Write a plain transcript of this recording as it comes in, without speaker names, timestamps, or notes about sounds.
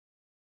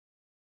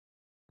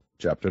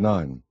Chapter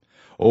 9.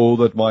 O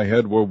that my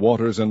head were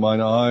waters, and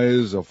mine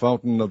eyes a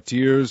fountain of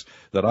tears,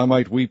 that I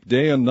might weep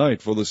day and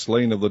night for the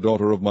slain of the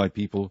daughter of my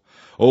people.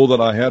 O that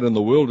I had in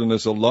the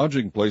wilderness a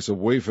lodging place of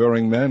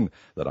wayfaring men,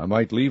 that I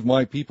might leave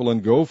my people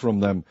and go from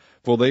them.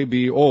 For they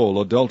be all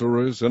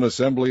adulterers, an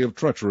assembly of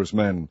treacherous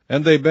men.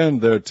 And they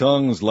bend their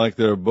tongues like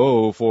their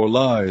bow for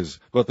lies,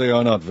 but they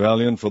are not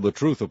valiant for the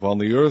truth upon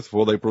the earth,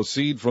 for they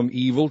proceed from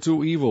evil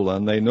to evil,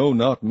 and they know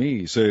not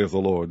me, saith the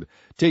Lord.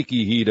 Take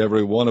ye heed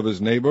every one of his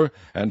neighbour,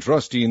 and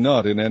trust ye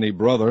not in any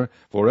brother,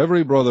 for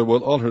every brother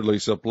will utterly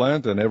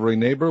supplant, and every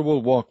neighbour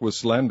will walk with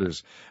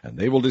slanders. And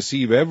they will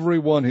deceive every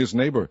one his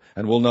neighbour,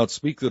 and will not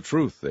speak the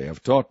truth. They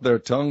have taught their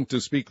tongue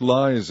to speak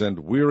lies, and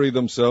weary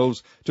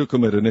themselves to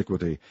commit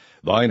iniquity.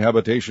 Thine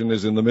habitation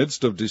is in the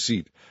midst of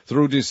deceit.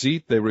 Through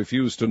deceit they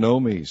refuse to know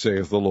me,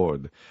 saith the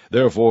Lord.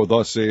 Therefore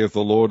thus saith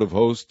the Lord of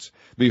hosts,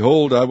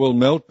 Behold, I will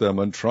melt them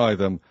and try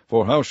them,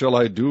 for how shall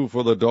I do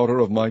for the daughter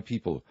of my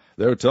people?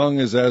 Their tongue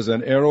is as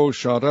an arrow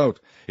shot out,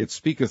 it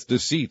speaketh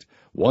deceit.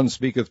 One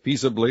speaketh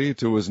peaceably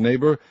to his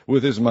neighbour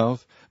with his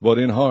mouth, but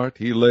in heart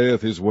he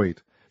layeth his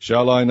wait.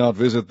 Shall I not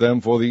visit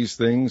them for these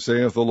things,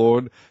 saith the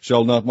Lord?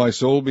 Shall not my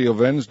soul be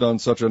avenged on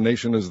such a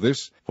nation as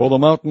this? For the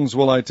mountains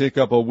will I take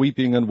up a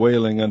weeping and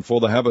wailing, and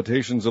for the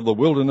habitations of the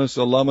wilderness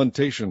a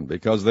lamentation,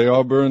 because they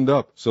are burned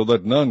up, so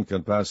that none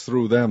can pass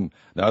through them,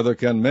 neither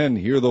can men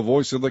hear the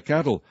voice of the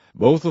cattle.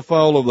 Both the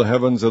fowl of the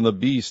heavens and the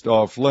beast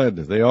are fled,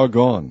 they are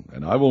gone.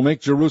 And I will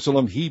make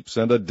Jerusalem heaps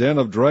and a den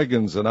of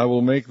dragons, and I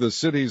will make the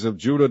cities of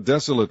Judah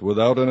desolate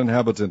without an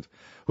inhabitant.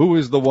 Who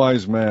is the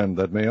wise man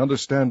that may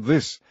understand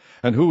this?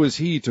 And who is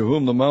he to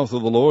whom the mouth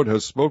of the Lord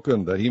has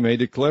spoken, that he may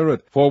declare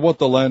it? For what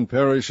the land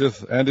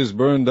perisheth, and is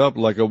burned up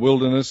like a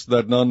wilderness,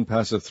 that none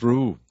passeth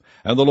through.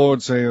 And the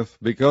Lord saith,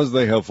 Because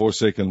they have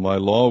forsaken my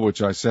law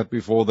which I set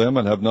before them,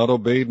 and have not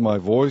obeyed my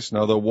voice,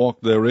 neither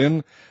walked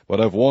therein, but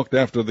have walked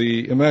after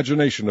the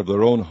imagination of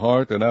their own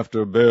heart, and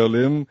after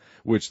Baalim,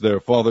 which their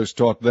fathers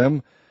taught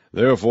them.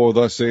 Therefore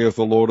thus saith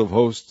the Lord of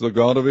hosts, the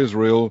God of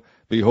Israel,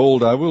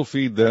 Behold, I will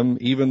feed them,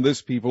 even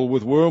this people,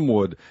 with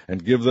wormwood,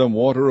 and give them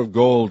water of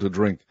gall to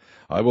drink.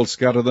 I will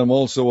scatter them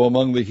also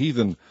among the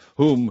heathen,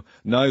 whom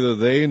neither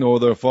they nor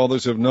their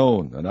fathers have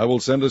known, and I will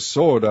send a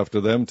sword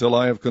after them till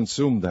I have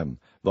consumed them.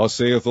 Thus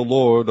saith the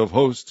Lord of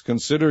hosts,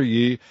 Consider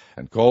ye,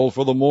 and call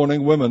for the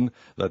mourning women,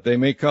 that they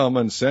may come,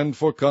 and send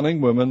for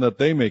cunning women, that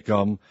they may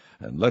come,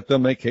 and let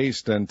them make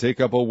haste, and take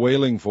up a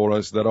wailing for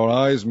us, that our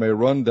eyes may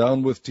run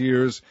down with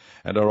tears,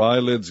 and our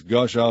eyelids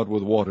gush out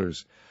with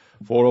waters.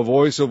 For a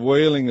voice of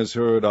wailing is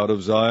heard out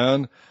of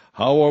Zion.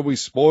 How are we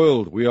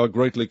spoiled? We are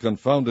greatly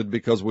confounded,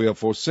 because we have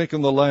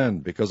forsaken the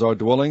land, because our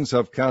dwellings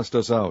have cast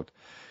us out.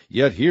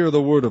 Yet hear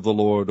the word of the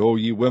Lord, O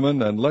ye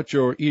women, and let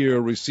your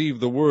ear receive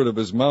the word of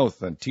his mouth,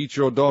 and teach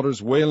your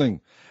daughters wailing,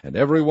 and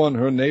every one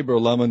her neighbor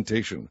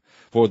lamentation.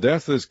 For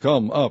death is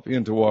come up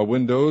into our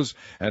windows,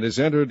 and is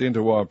entered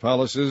into our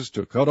palaces,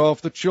 to cut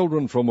off the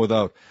children from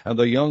without, and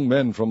the young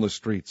men from the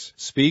streets.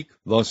 Speak,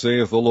 thus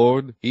saith the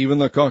Lord, Even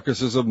the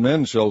carcasses of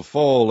men shall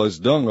fall as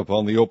dung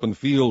upon the open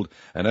field,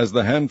 and as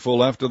the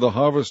handful after the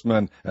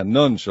harvestmen, and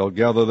none shall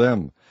gather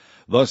them.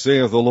 Thus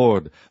saith the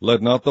Lord,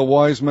 Let not the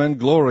wise man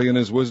glory in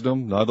his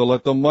wisdom, neither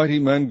let the mighty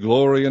man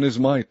glory in his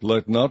might.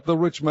 Let not the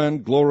rich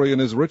man glory in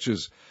his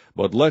riches,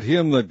 but let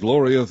him that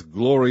glorieth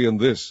glory in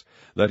this,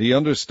 that he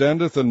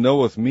understandeth and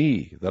knoweth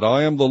me, that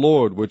I am the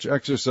Lord, which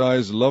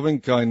exercise loving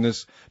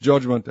kindness,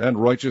 judgment,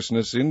 and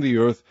righteousness in the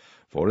earth.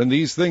 For in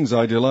these things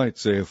I delight,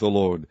 saith the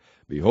Lord.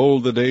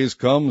 Behold, the days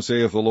come,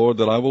 saith the Lord,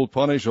 that I will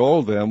punish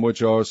all them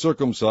which are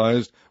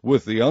circumcised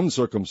with the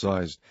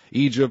uncircumcised,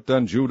 Egypt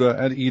and Judah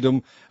and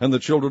Edom, and the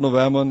children of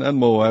Ammon and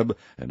Moab,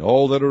 and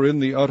all that are in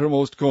the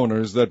uttermost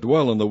corners that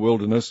dwell in the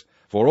wilderness.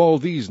 For all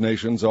these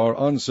nations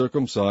are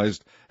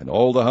uncircumcised, and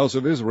all the house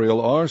of Israel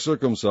are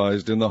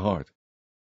circumcised in the heart.